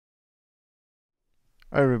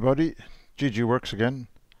Hi everybody, GG Works again.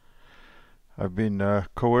 I've been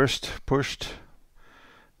coerced, pushed,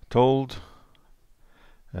 told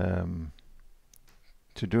um,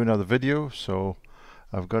 to do another video, so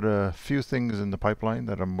I've got a few things in the pipeline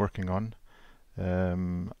that I'm working on.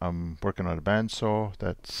 I'm working on a bandsaw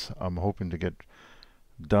that I'm hoping to get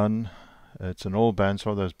done. It's an old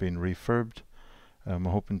bandsaw that's been refurbed. I'm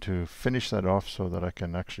hoping to finish that off so that I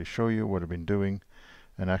can actually show you what I've been doing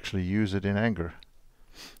and actually use it in anger.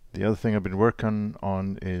 The other thing I've been working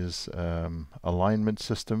on is alignment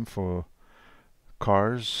system for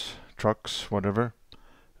cars, trucks, whatever.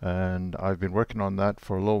 And I've been working on that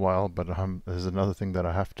for a little while, but there's another thing that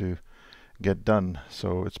I have to get done.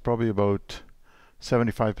 So it's probably about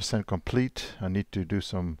 75% complete. I need to do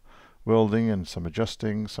some welding and some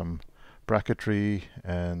adjusting, some bracketry,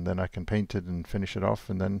 and then I can paint it and finish it off,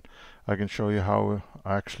 and then I can show you how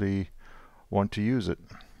I actually want to use it.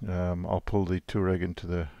 I'll pull the Touareg into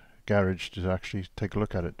the garage to actually take a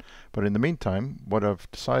look at it. But in the meantime, what I've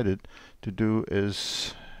decided to do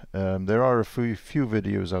is there are a few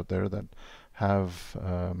videos out there that have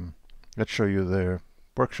that show you their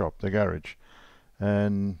workshop, their garage,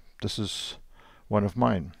 and this is one of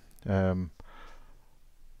mine.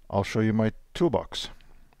 I'll show you my toolbox.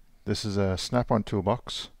 This is a snap-on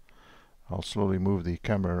toolbox. I'll slowly move the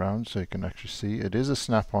camera around so you can actually see. It is a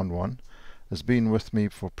snap-on one. It's been with me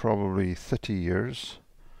for probably 30 years,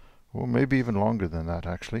 or maybe even longer than that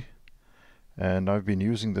actually. And I've been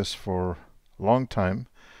using this for a long time.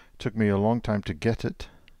 It took me a long time to get it,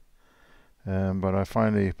 but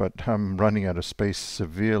I'm running out of space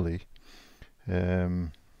severely.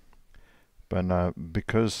 Because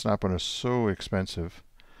snap-on is so expensive,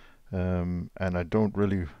 and I don't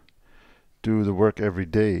really do the work every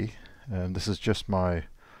day, and this is just my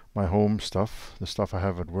home stuff. The stuff I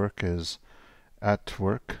have at work is at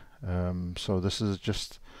work, so this is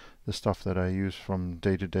just the stuff that I use from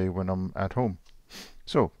day to day when I'm at home.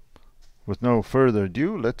 So with no further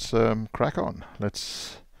ado, let's crack on.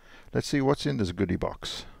 Let's see what's in this goodie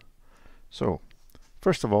box. So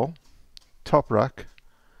first of all, top rack,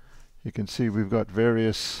 you can see we've got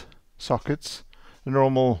various sockets. The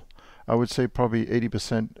normal, I would say probably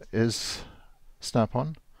 80% is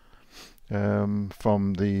snap-on,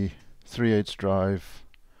 from the 3/8 drive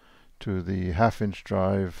to the 1/2 inch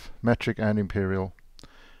drive, metric and imperial,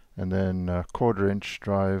 and then 1/4 inch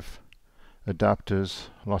drive, adapters,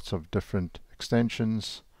 lots of different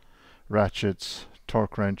extensions, ratchets,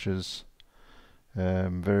 torque wrenches,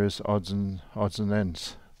 various odds and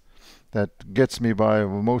ends. That gets me by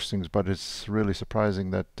with most things, but it's really surprising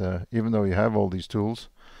that even though you have all these tools,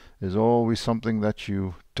 there's always something that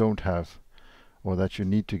you don't have or that you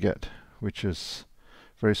need to get, which is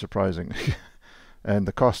very surprising. And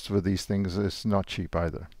the cost for these things is not cheap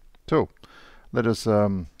either. So let us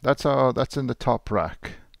that's in the top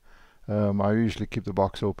rack. I usually keep the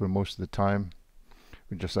box open most of the time.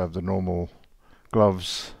 We just have the normal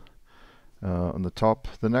gloves on the top.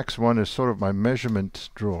 The next one is sort of my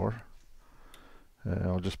measurement drawer.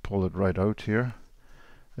 I'll just pull it right out here.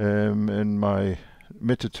 In my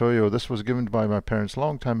Mitutoyo, this was given by my parents a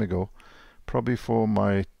long time ago, probably for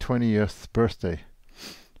my 20th birthday,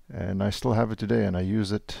 and I still have it today and I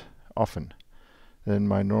use it often. Then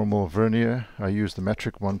my normal vernier, I use the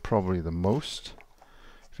metric one probably the most.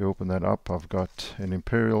 If you open that up, I've got an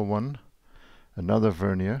imperial one, another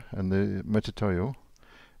vernier, and the Mitutoyo,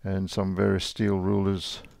 and some various steel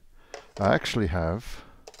rulers. I actually have,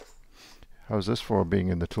 how's this for being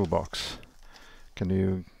in the toolbox? Can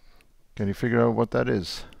you figure out what that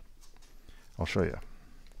is? I'll show you.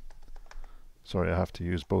 Sorry, I have to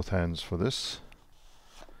use both hands for this.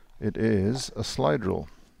 It is a slide rule.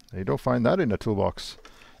 You don't find that in a toolbox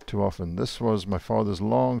too often. This was my father's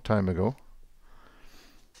long time ago,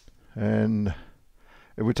 and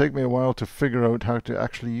it would take me a while to figure out how to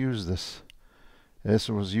actually use this. This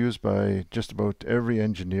was used by just about every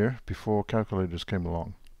engineer before calculators came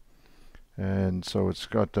along. And so it's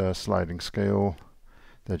got a sliding scale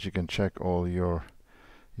that you can check all your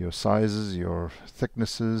sizes, your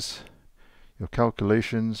thicknesses, your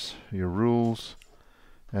calculations, your rules,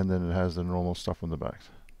 and then it has the normal stuff on the back.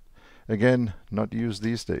 Again, not used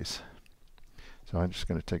these days. So I'm just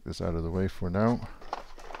going to take this out of the way for now.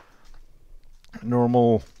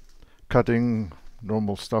 Normal cutting,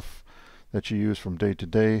 normal stuff that you use from day to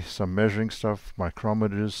day, some measuring stuff,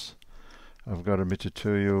 micrometers. I've got a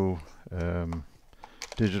Mitutoyo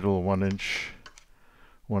digital 1-inch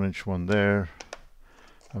one there.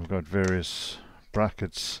 I've got various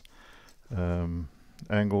brackets,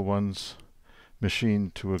 angle ones,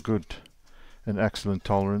 machined to a good and excellent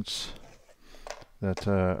tolerance that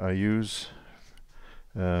I use.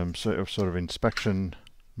 sort of inspection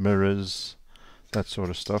mirrors, that sort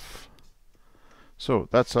of stuff. So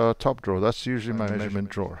that's our top drawer. That's usually my measurement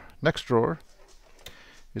drawer. Next drawer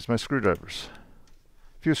is my screwdrivers.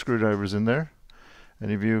 A few screwdrivers in there,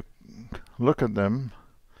 and if you look at them,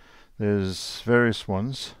 there's various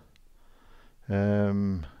ones,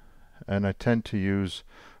 and I tend to use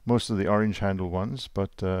most of the orange handle ones,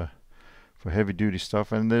 but for heavy duty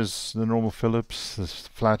stuff. And there's the normal Phillips, the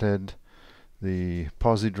flathead, the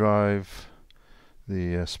posi drive,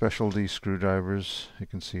 the specialty screwdrivers. You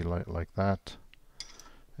can see like that,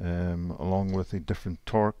 along with the different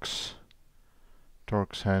Torx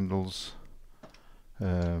handles,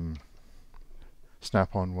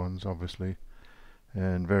 snap-on ones obviously,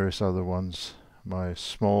 and various other ones. My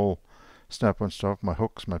small snap-on stuff, my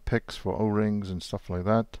hooks, my picks for O-rings and stuff like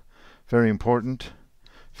that. Very important.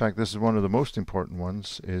 In fact, this is one of the most important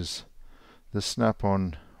ones, is this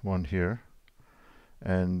snap-on one here.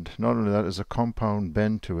 And not only that, there's a compound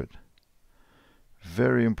bend to it.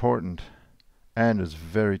 Very important, and it's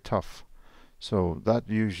very tough. So that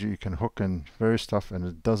usually you can hook in various stuff and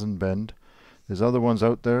it doesn't bend. There's other ones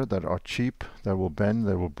out there that are cheap, that will bend,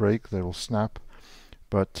 they will break, they will snap.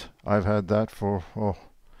 But I've had that for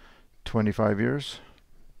 25 years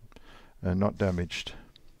and not damaged.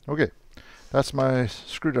 Okay, that's my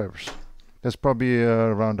screwdrivers. There's probably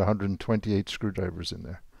around 128 screwdrivers in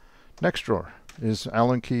there. Next drawer is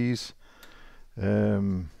Allen keys,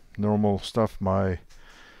 normal stuff, my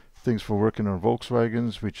things for working on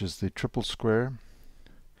Volkswagens, which is the triple square.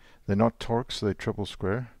 They're not Torx, they're triple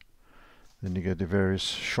square. Then you get the various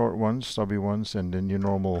short ones, stubby ones, and then your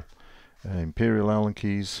normal imperial Allen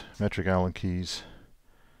keys, metric Allen keys,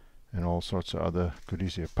 and all sorts of other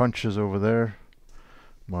goodies here. Punches over there,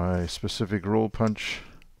 my specific roll punch,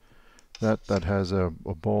 that has a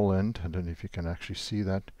ball end. I don't know if you can actually see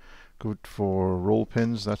that. Good for roll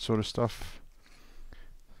pins, that sort of stuff.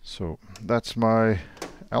 So that's my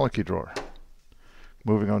Allen key drawer.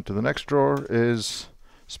 Moving on to the next drawer is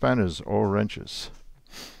spanners or wrenches.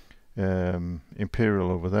 Imperial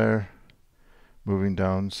over there. Moving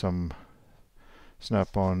down, some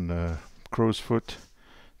snap-on crow's foot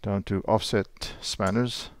down to offset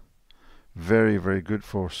spanners. Very, very good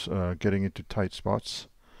for getting into tight spots.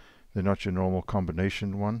 They're not your normal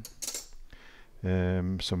combination one.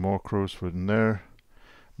 Some more crow's foot in there.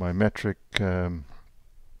 My metric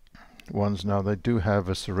ones, now they do have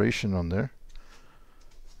a serration on there.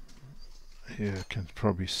 You can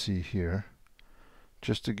probably see here,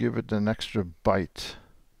 just to give it an extra bite.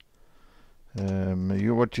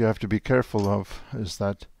 What you have to be careful of is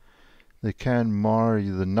that they can mar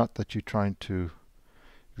the nut that you're trying to,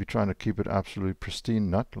 if you're trying to keep it absolutely pristine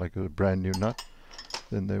nut, like a brand new nut,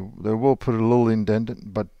 then they will put a little indent in,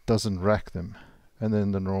 but doesn't rack them. And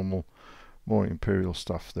then the normal, more imperial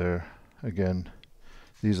stuff there. Again,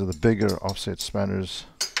 these are the bigger offset spanners,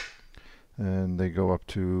 and they go up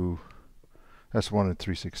to, that's 1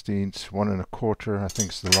 3/16, 1 1/4, I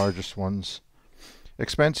think is the largest ones.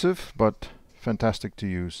 Expensive, but fantastic to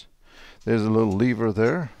use. There's a little lever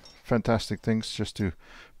there. Fantastic things just to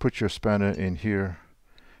put your spanner in here,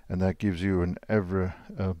 and that gives you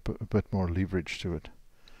a bit more leverage to it.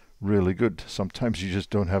 Really good. Sometimes you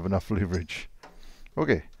just don't have enough leverage.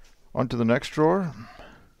 Okay, on to the next drawer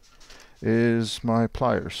is my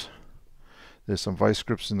pliers. There's some vice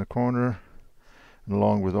grips in the corner, and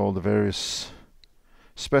along with all the various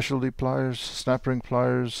specialty pliers, snap ring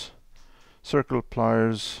pliers, circle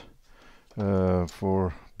pliers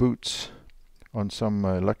for boots on some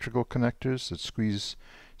electrical connectors that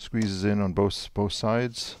squeezes in on both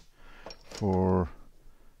sides, for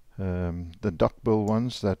the duckbill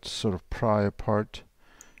ones that sort of pry apart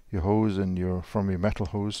your hose and from your metal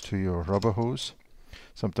hose to your rubber hose.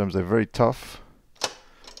 Sometimes they're very tough.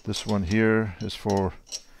 This one here is for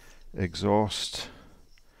exhaust,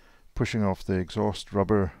 pushing off the exhaust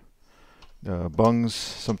rubber bungs.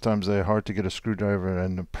 Sometimes they're hard to get a screwdriver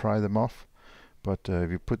and pry them off, but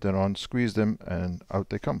if you put that on, squeeze them, and out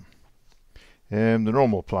they come. And the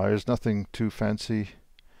normal pliers, nothing too fancy.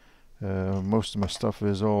 Most of my stuff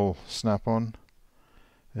is all snap-on.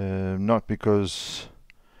 Not because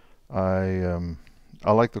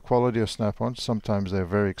I like the quality of snap-on. Sometimes they're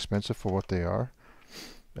very expensive for what they are,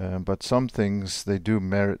 but some things they do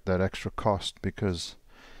merit that extra cost, because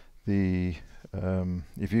if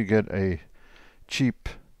you get a cheap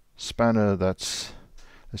spanner that's,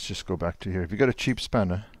 let's just go back to here. If you get a cheap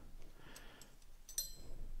spanner,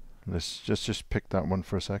 let's just pick that one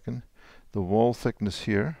for a second. The wall thickness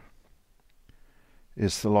here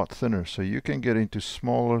is a lot thinner, so you can get into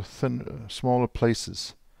smaller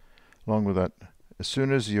places. Along with that, as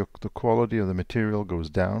soon as the quality of the material goes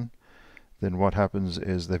down, then what happens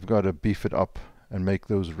is they've got to beef it up and make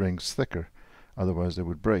those rings thicker. Otherwise they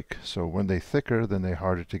would break. So when they're thicker, then they're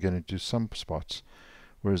harder to get into some spots.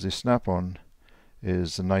 Whereas the Snap-on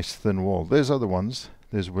is a nice thin wall. There's other ones.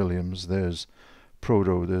 There's Williams, there's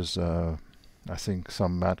Proto, there's I think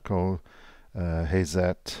some Matco,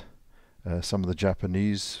 Hazet, some of the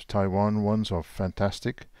Japanese, Taiwan ones are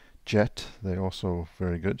fantastic. Jet, they're also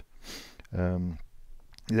very good.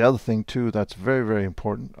 The other thing too that's very, very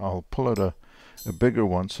important, I'll pull out a bigger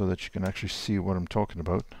one so that you can actually see what I'm talking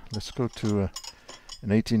about. Let's go to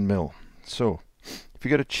an 18 mil. So if you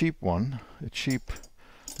get a cheap one, let's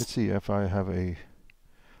see if I have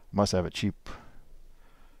must have a cheap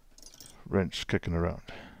wrench kicking around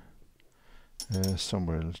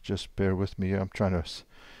somewhere. Let's just bear with me. I'm trying to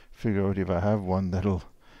figure out if I have one that'll,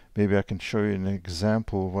 maybe I can show you an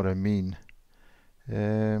example of what I mean.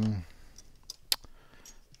 Bear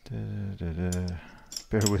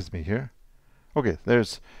with me here. Okay,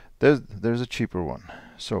 there's a cheaper one.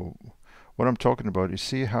 So what I'm talking about, you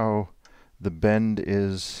see how the bend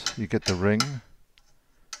is, you get the ring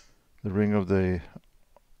of the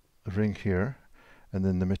ring here, and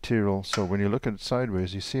then the material. So when you look at it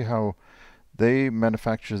sideways, you see how they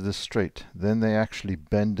manufacture this straight, then they actually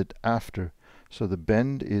bend it after. So the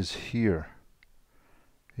bend is here,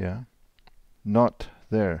 yeah, not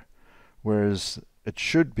there, whereas it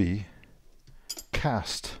should be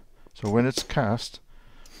cast. So when it's cast,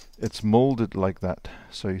 it's molded like that.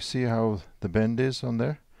 So you see how the bend is on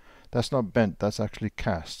there? That's not bent, that's actually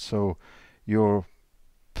cast. So your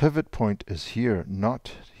pivot point is here,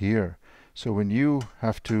 not here. So when you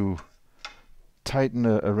have to tighten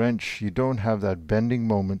a wrench, you don't have that bending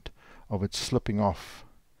moment of it slipping off.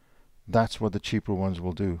 That's what the cheaper ones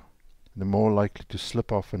will do. They're more likely to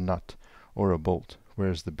slip off a nut or a bolt,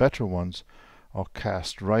 whereas the better ones are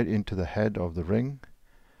cast right into the head of the ring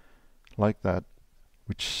like that,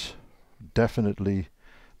 which definitely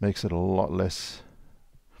makes it a lot less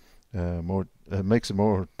makes it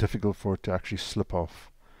more difficult for it to actually slip off,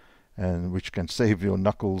 and which can save your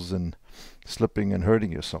knuckles and slipping and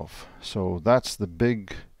hurting yourself. So that's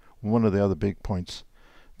one of the other big points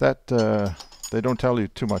that they don't tell you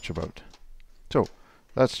too much about. So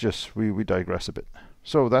that's just, we digress a bit.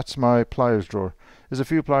 So that's my pliers drawer. There's a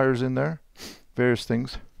few pliers in there, various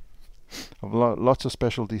things. I've lots of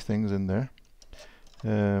specialty things in there.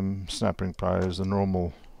 Snap ring pliers, the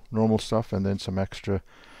normal stuff, and then some extra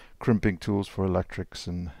crimping tools for electrics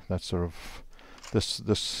and that sort of.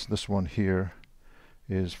 This one here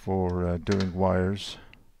is for doing wires.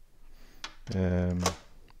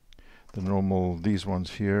 These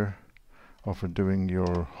ones here are for doing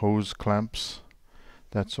your hose clamps,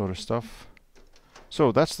 that sort of stuff.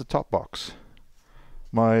 So that's the top box.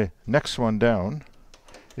 My next one down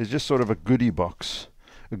is just sort of a goodie box,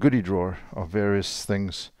 a goodie drawer of various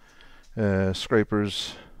things,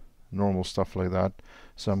 scrapers, normal stuff like that,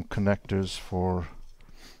 some connectors for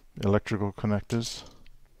electrical connectors,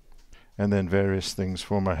 and then various things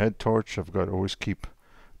for my head torch. Always keep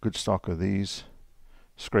good stock of these,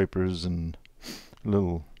 scrapers and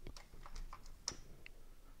little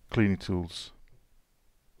cleaning tools.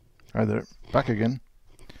 Hi there, back again.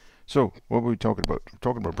 So what were we talking about? We're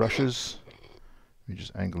talking about brushes. Let me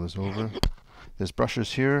just angle this over. There's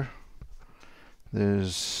brushes here.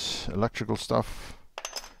 There's electrical stuff,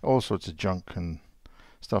 all sorts of junk and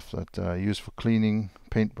stuff that I use for cleaning,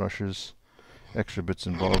 paint brushes, extra bits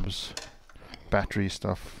and bobs, battery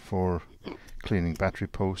stuff for cleaning battery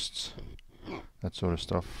posts, that sort of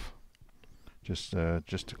stuff, just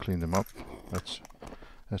to clean them up. That's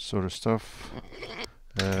that sort of stuff.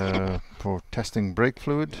 For testing brake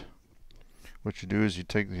fluid, what you do is you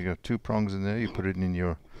got two prongs in there, you put it in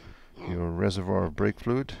your reservoir of brake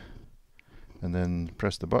fluid, and then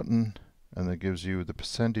press the button, and it gives you the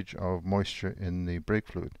percentage of moisture in the brake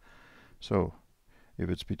fluid. So if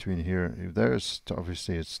it's between here, if there's,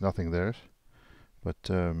 obviously it's nothing there, but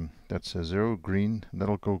that's a 0, green, and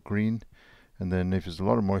that'll go green, and then if there's a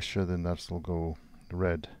lot of moisture, then that'll go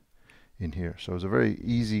red in here. So it's a very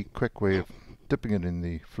easy, quick way of dipping it in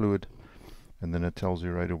the fluid, and then it tells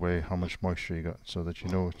you right away how much moisture you got, so that you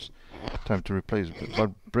know it's time to replace it.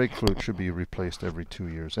 But brake fluid should be replaced every 2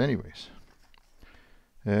 years anyways.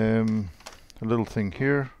 A little thing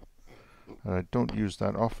here, I don't use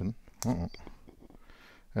that often.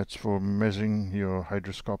 That's for measuring your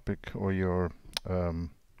hydroscopic, or your the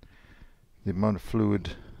amount of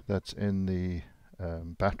fluid that's in the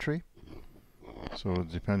battery. So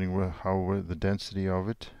depending how the density of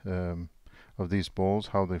it, of these balls,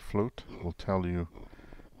 how they float, will tell you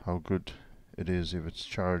how good it is, if it's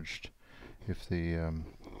charged if the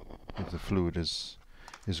fluid is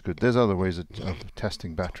good. There's other ways of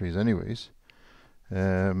testing batteries anyways.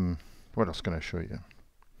 What else can I show you?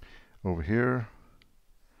 Over here,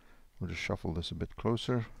 we'll just shuffle this a bit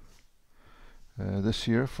closer. This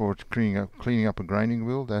here for cleaning up a grinding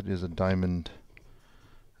wheel, that is a diamond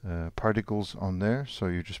particles on there. So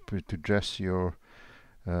you just put to dress your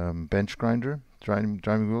bench grinder,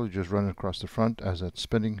 grinding wheel, you just run it across the front as it's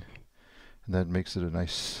spinning, and that makes it a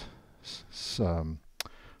nice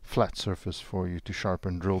flat surface for you to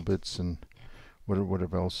sharpen drill bits and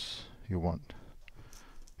whatever else you want.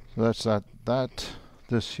 So that's that.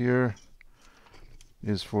 This here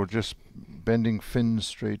is for just bending fins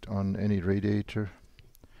straight on any radiator.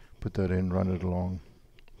 Put that in, run it along,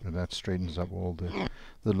 and that straightens up all the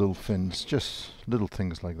little fins, just little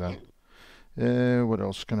things like that. What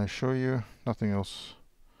else can I show you? Nothing else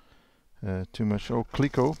too much. Oh,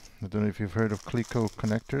 Cleco. I don't know if you've heard of Cleco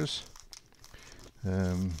connectors.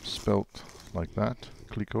 Spelt like that,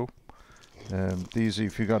 Cleco. These,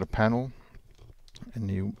 if you got a panel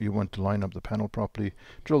and you want to line up the panel properly,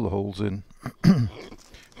 drill the holes in,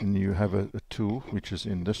 and you have a tool which is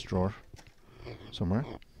in this drawer somewhere.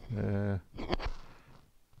 I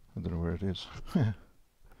don't know where it is.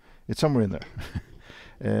 It's somewhere in there.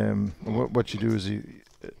 What you do is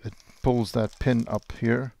it pulls that pin up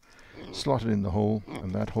here, slot it in the hole,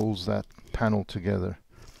 and that holds that panel together.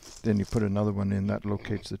 Then you put another one in that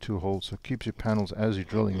locates the two holes, so it keeps your panels, as you're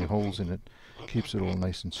drilling the holes in it, keeps it all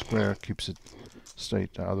nice and square, keeps it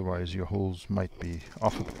straight. Otherwise your holes might be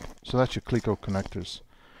offable. So that's your Cleco connectors.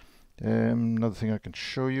 Another thing I can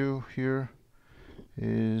show you here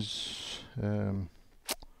is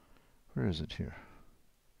where is it here?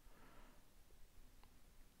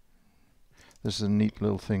 This is a neat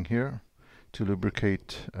little thing here to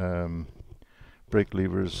lubricate brake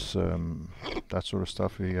levers, that sort of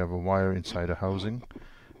stuff. You have a wire inside a housing,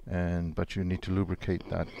 but you need to lubricate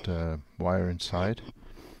that wire inside.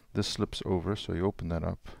 This slips over, so you open that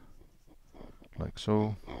up like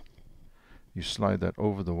so. You slide that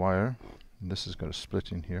over the wire, and this has got a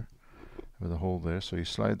split in here with a hole there. So you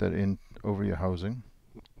slide that in over your housing,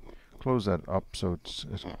 close that up so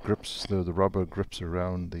it grips, the rubber grips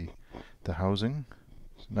around the housing.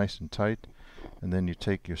 It's nice and tight, and then you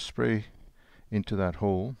take your spray into that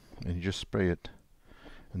hole and you just spray it,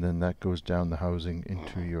 and then that goes down the housing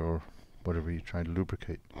into your whatever you're trying to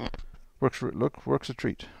lubricate. Works a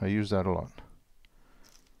treat. I use that a lot.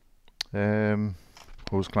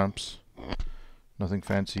 Hose clamps, nothing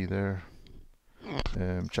fancy there.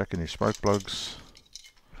 Checking your spark plugs,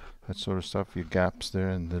 that sort of stuff. Your gaps there,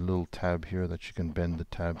 and the little tab here that you can bend the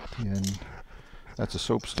tab at the end. That's a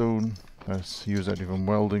soapstone. I use that even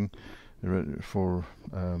welding. For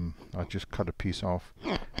I'll just cut a piece off,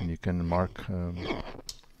 and you can mark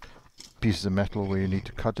pieces of metal where you need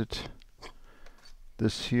to cut it.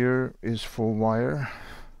 This here is for wire.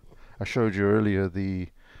 I showed you earlier the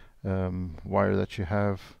wire that you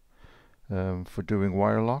have for doing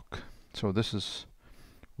wire lock. So this is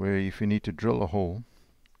where, if you need to drill a hole,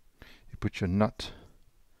 you put your nut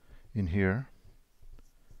in here,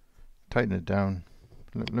 tighten it down.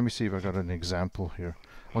 Let me see if I got an example here.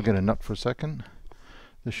 I'll get a nut for a second.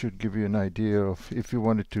 This should give you an idea of if you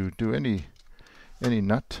wanted to do any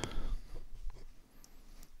nut.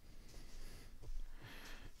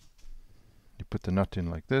 You put the nut in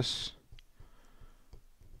like this,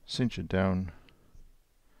 cinch it down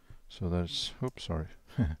so that's, oops, sorry.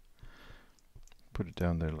 Put it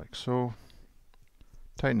down there like so,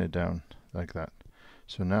 tighten it down like that.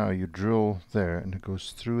 So now you drill there, and it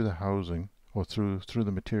goes through the housing, or through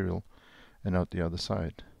the material, and out the other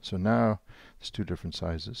side. So now there's two different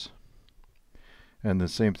sizes. And the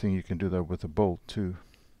same thing, you can do that with a bolt too.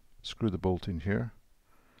 Screw the bolt in here,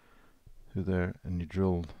 through there, and you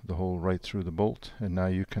drill the hole right through the bolt, and now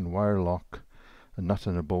you can wire lock a nut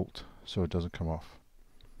and a bolt so it doesn't come off.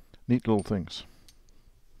 Neat little things.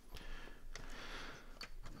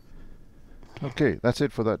 Okay, that's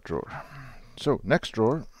it for that drawer. So next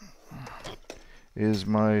drawer is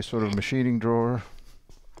my sort of machining drawer.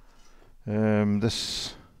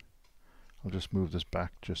 This, I'll just move this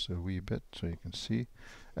back just a wee bit so you can see.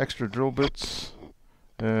 Extra drill bits.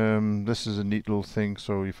 This is a neat little thing,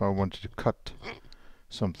 so if I wanted to cut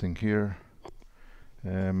something here,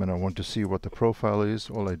 and I want to see what the profile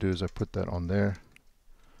is, all I do is I put that on there.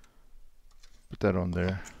 Put that on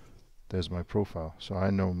there. There's my profile. So I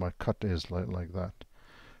know my cut is like that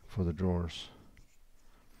for the drawers.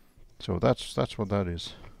 So that's what that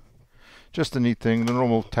is. Just a neat thing. The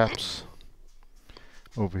normal taps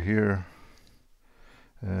over here,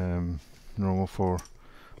 normal for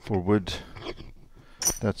wood.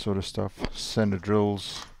 that sort of stuff, center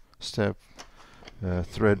drills, step,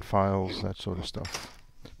 thread files, that sort of stuff,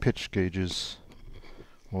 pitch gauges,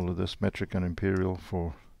 all of this, metric and imperial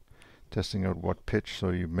for testing out what pitch, so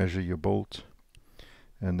you measure your bolt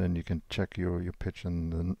and then you can check your pitch,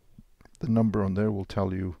 and the number on there will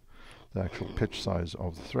tell you the actual pitch size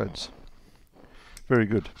of the threads. Very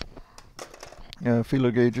good.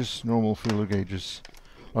 Feeler gauges, normal feeler gauges,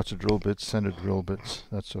 lots of drill bits, center drill bits,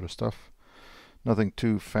 that sort of stuff. Nothing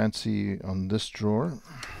too fancy on this drawer.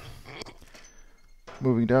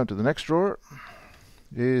 Moving down to the next drawer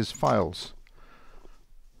is files.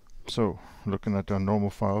 So looking at our normal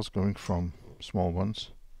files, going from small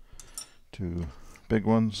ones to big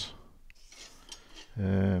ones.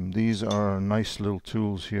 These are nice little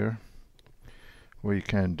tools here. What you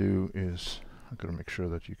can do is, I've got to make sure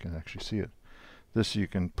that you can actually see it. This you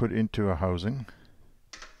can put into a housing,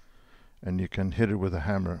 and you can hit it with a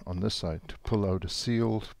hammer on this side to pull out a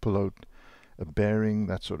seal, to pull out a bearing,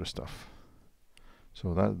 that sort of stuff.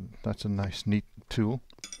 So that's a nice, neat tool.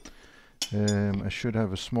 I should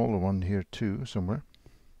have a smaller one here too, somewhere.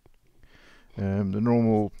 The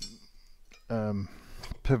normal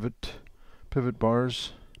pivot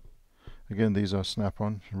bars. Again, these are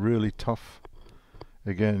snap-on, really tough.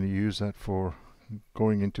 Again, you use that for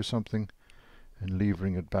going into something and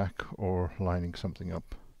levering it back or lining something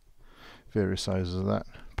up. Various sizes of that.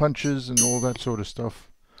 Punches and all that sort of stuff.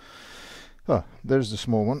 Ah, there's the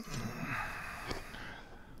small one.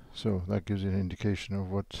 So that gives you an indication of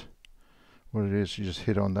what it is. You just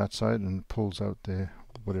hit on that side and it pulls out the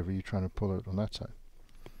whatever you're trying to pull out on that side.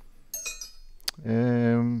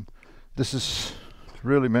 This is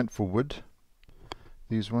really meant for wood,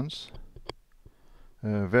 these ones.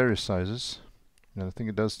 Various sizes, and I think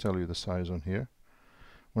it does tell you the size on here.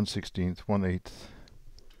 1/16, 1/8.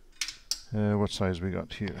 What size we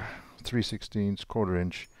got here? 3/16, 1/4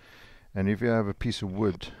 inch. And if you have a piece of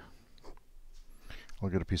wood, I'll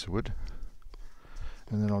get a piece of wood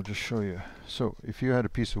and then I'll just show you. So if you had a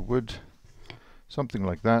piece of wood, something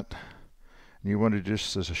like that, and you wanted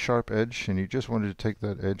just as a sharp edge, and you just wanted to take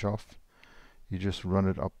that edge off, you just run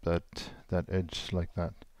it up that edge like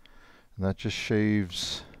that, and that just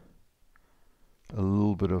shaves a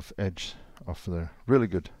little bit of edge off there. Really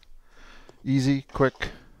good, easy,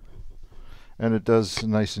 quick, and it does a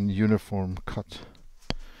nice and uniform cut.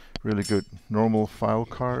 Really good. Normal file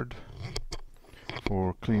card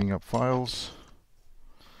for cleaning up files.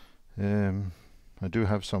 I do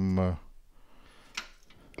have some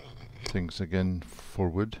things again for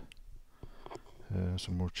wood.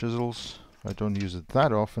 Some more chisels. I don't use it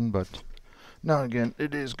that often, but now and again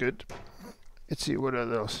it is good. Let's see, what are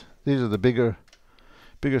those? These are the bigger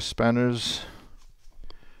spanners,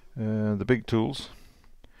 the big tools.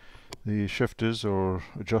 The shifters or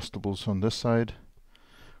adjustables on this side,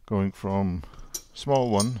 going from small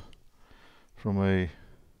one, from a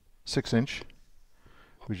 6-inch,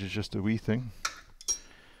 which is just a wee thing,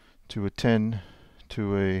 to a 10,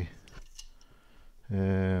 to a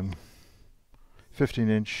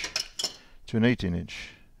 15-inch, to an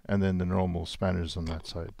 18-inch, and then the normal spanners on that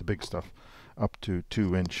side, the big stuff, up to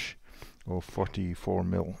 2-inch or 44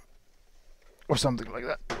 mil or something like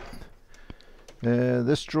that.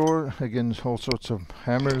 This drawer, again, all sorts of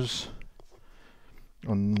hammers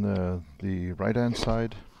on the right hand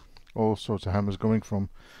side, all sorts of hammers going from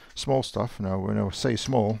small stuff. Now when I say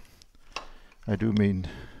small, I do mean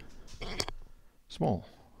small.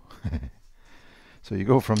 So you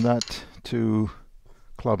go from that to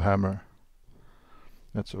club hammer,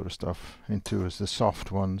 that sort of stuff, into the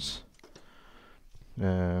soft ones,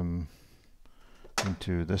 into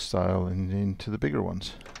this style, and into the bigger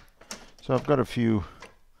ones. So I've got a few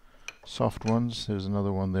soft ones. There's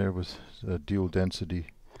another one there with dual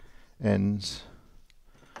density ends,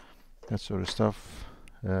 that sort of stuff.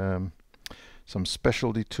 Some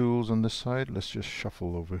specialty tools on this side. Let's just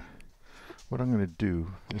shuffle over. What I'm going to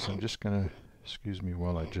do is I'm just going to, excuse me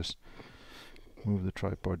while I just move the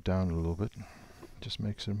tripod down a little bit. Just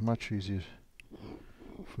makes it much easier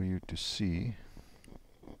for you to see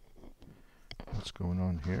what's going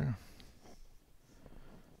on here.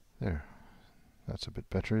 There. That's a bit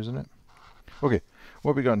better, isn't it? Okay,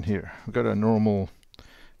 what we got in here? We've got our normal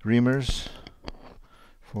reamers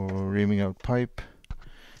for reaming out pipe.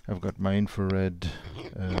 I've got my infrared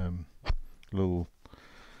little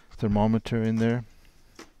thermometer in there.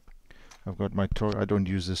 I've got my torque. I don't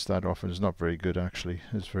use this that often. It's not very good, actually.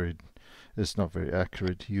 It's not very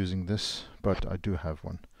accurate using this, but I do have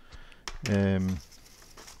one. I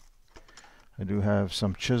do have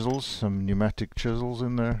some chisels, some pneumatic chisels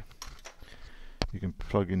in there. You can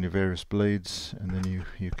plug in your various blades, and then you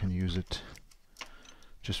can use it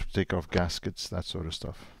just take off gaskets, that sort of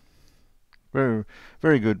stuff. Very,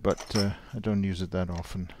 very good, but I don't use it that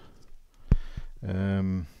often.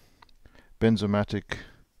 Benzomatic,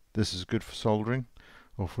 this is good for soldering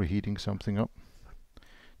or for heating something up.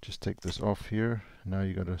 Just take this off here. Now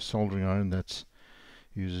you got a soldering iron that's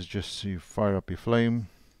uses just so you fire up your flame,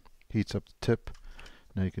 heats up the tip.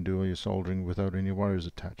 Now you can do all your soldering without any wires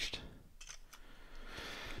attached.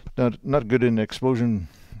 Not good in explosion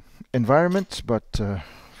environments, but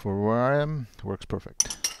for where I am, it works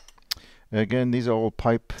perfect. Again, these are all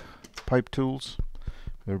pipe tools.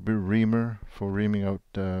 They're a reamer for reaming out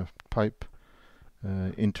pipe,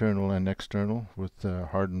 internal and external, with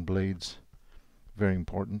hardened blades. Very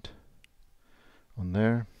important on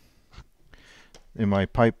there. In my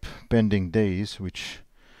pipe bending days, which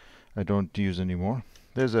I don't use anymore,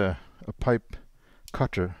 there's a pipe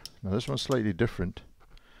cutter. Now this one's slightly different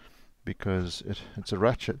because it's a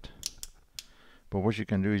ratchet, but what you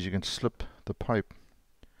can do is you can slip the pipe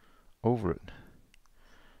over it.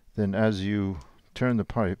 Then as you turn the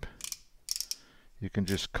pipe, you can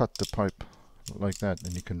just cut the pipe like that,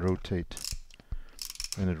 and you can rotate,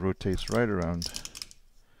 and it rotates right around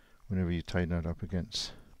whenever you tighten it up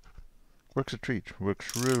against. Works a treat.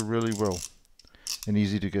 Works really well and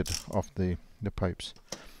easy to get off the pipes.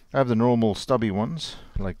 I have the normal stubby ones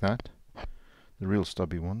like that, the real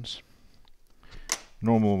stubby ones,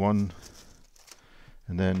 normal one,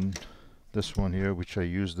 and then this one here, which I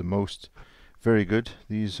use the most. Very good.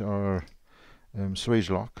 These are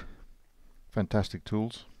Swagelock, fantastic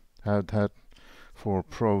tools. Had for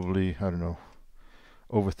probably, I don't know,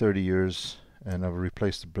 over 30 years, and I've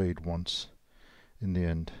replaced the blade once in the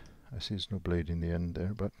end. I see there's no blade in the end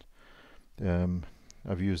there, but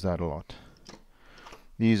I've used that a lot.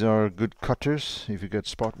 These are good cutters if you get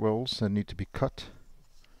spot welds that need to be cut.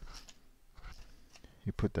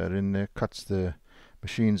 You put that in there, cuts the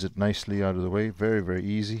machines it nicely out of the way. Very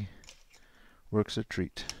easy. Works a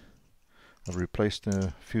treat. I've replaced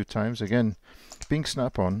a few times. Again, being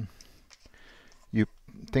Snap-on, you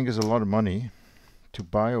think it's a lot of money to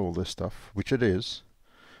buy all this stuff, which it is,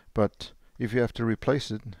 but if you have to replace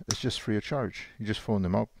it, it's just free of charge. You just phone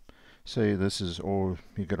them up, say this is, or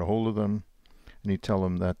you get a hold of them and you tell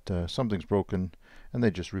them that something's broken, and they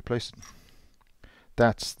just replace it.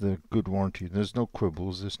 That's the good warranty. There's no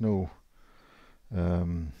quibbles, there's no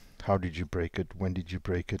how did you break it, when did you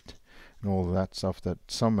break it, and all of that stuff that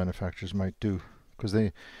some manufacturers might do, because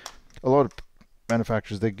a lot of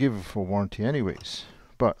manufacturers, they give a warranty anyways,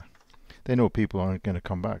 but they know people aren't going to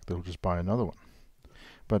come back, they'll just buy another one.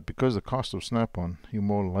 But because the cost of Snap-on, you're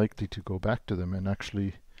more likely to go back to them and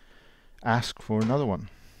actually ask for another one,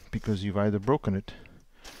 because you've either broken it.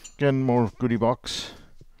 Again, more goodie box.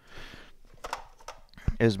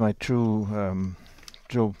 Is my true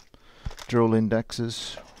drill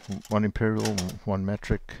indexes, one imperial, one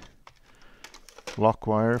metric. Lock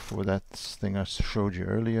wire for that thing I showed you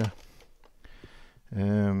earlier.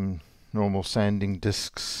 Normal sanding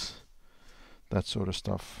discs, that sort of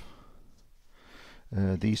stuff.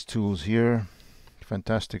 These tools here,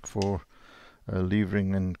 fantastic for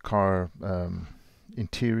levering in car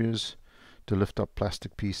interiors to lift up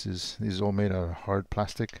plastic pieces. These are all made out of hard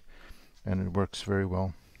plastic, and it works very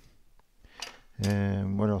well.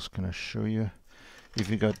 What else can I show you? If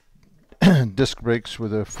you got disc brakes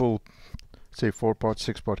with a full, say 4-part,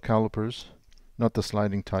 6-part calipers, not the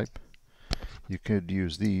sliding type, you could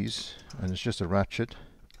use these, and it's just a ratchet.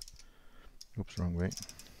 Oops, wrong way.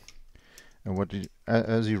 And what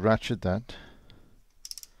as you ratchet that,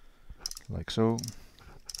 like so,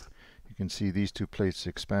 you can see these two plates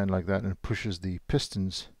expand like that, and it pushes the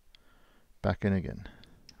pistons back in again.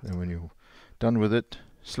 And when you're done with it,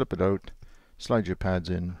 slip it out, slide your pads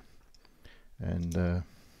in, and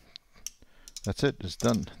that's it. It's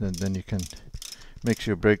done. Then you can make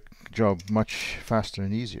your brake job much faster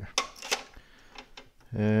and easier.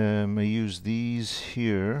 I use these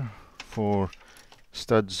here for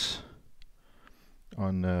studs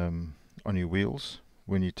on your wheels.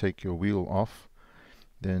 When you take your wheel off,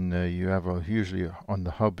 then you have usually on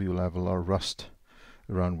the hub you'll have a lot of rust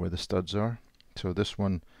around where the studs are. So this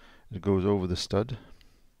one, it goes over the stud.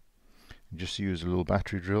 You just use a little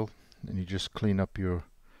battery drill, and you just clean up your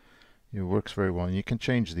works very well. And you can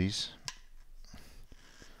change these,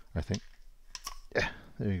 I think. Yeah,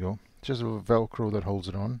 there you go. Just a little Velcro that holds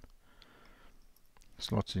it on.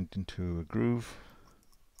 Slots it into a groove.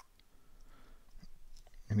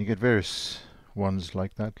 And you get various ones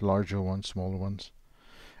like that, larger ones, smaller ones.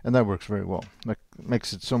 And that works very well. That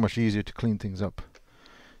makes it so much easier to clean things up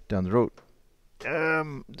down the road.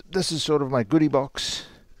 This is sort of my goodie box.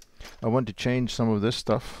 I want to change some of this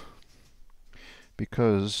stuff.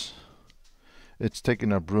 because it's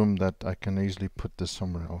taking up room that I can easily put this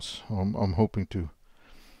somewhere else. I'm hoping to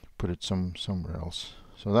put it somewhere else.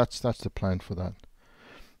 So that's the plan for that.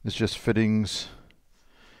 It's just fittings,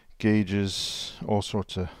 gauges, all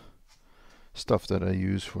sorts of stuff that I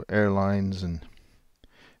use for airlines and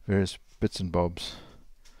various bits and bobs.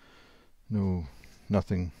 No,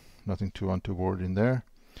 nothing too untoward in there.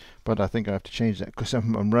 But I think I have to change that because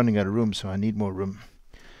I'm running out of room, so I need more room.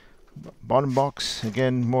 Bottom box,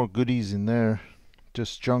 again, more goodies in there,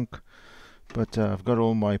 just junk. But I've got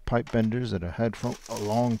all my pipe benders that I had for a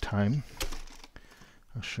long time.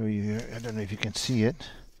 I'll show you here. I don't know if you can see it.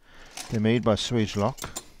 They're made by Swagelok.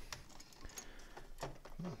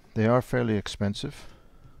 They are fairly expensive.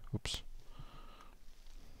 Oops.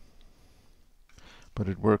 But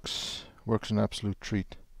it works an absolute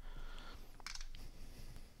treat.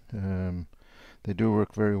 They do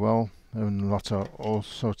work very well, and all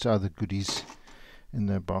sorts of other goodies in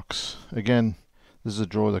their box. Again, this is a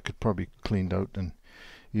drawer that could probably be cleaned out and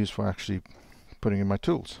used for actually putting in my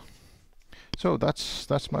tools. So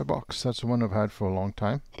that's my box. That's the one I've had for a long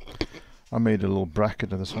time. I made a little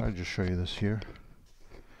bracket on the side. I'll just show you this here.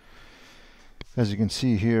 As you can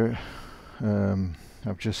see here,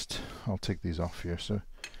 I'll take these off here so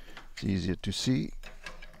it's easier to see.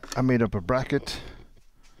 I made up a bracket,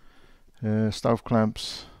 stove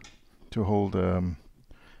clamps to hold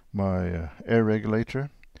my air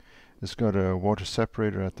regulator. It's got a water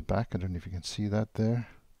separator at the back. I don't know if you can see that there.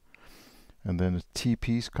 And then a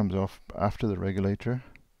T-piece comes off after the regulator,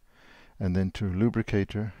 and then to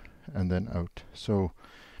lubricator, and then out. So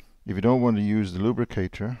if you don't want to use the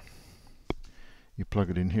lubricator, you plug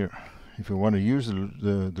it in here. If you want to use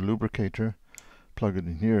the lubricator, plug it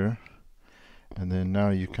in here, and then now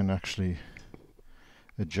you can actually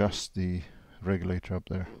adjust the regulator up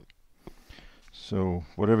there. So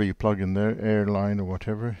whatever you plug in there, air line or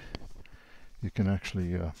whatever, you can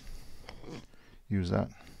actually use that.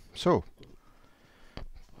 So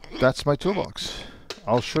that's my toolbox.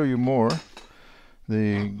 I'll show you more.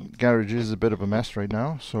 The garage is a bit of a mess right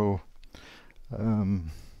now, so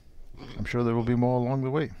I'm sure there will be more along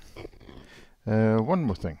the way. One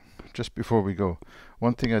more thing, just before we go.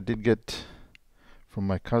 One thing I did get from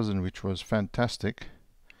my cousin, which was fantastic,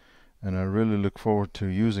 and I really look forward to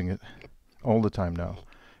using it all the time now,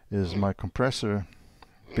 is my compressor.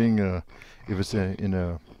 Being if it's in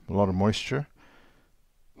a lot of moisture,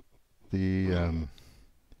 the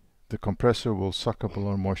compressor will suck up a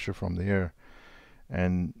lot of moisture from the air,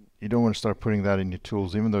 and you don't want to start putting that in your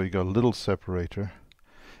tools. Even though you got a little separator,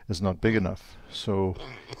 it's not big enough. So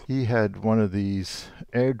he had one of these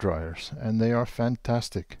air dryers, and they are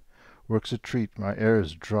fantastic. Works a treat. My air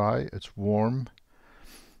is dry, it's warm,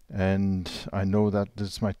 and I know that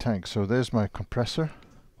this is my tank. So there's my compressor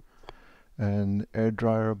and air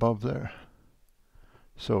dryer above there.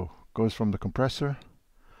 So goes from the compressor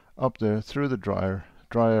up there through the dryer.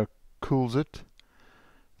 Dryer cools it.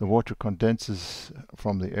 The water condenses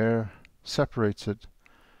from the air, separates it,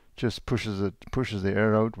 just pushes the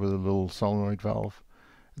air out with a little solenoid valve.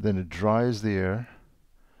 Then it dries the air,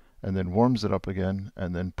 and then warms it up again,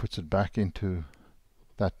 and then puts it back into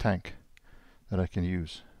that tank that I can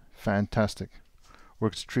use. Fantastic.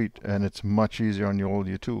 Works a treat, and it's much easier on all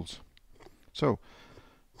your tools. So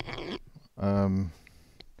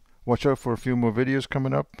watch out for a few more videos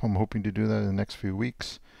coming up. I'm hoping to do that in the next few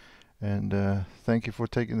weeks. And thank you for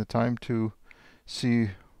taking the time to see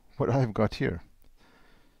what I've got here.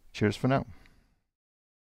 Cheers for now.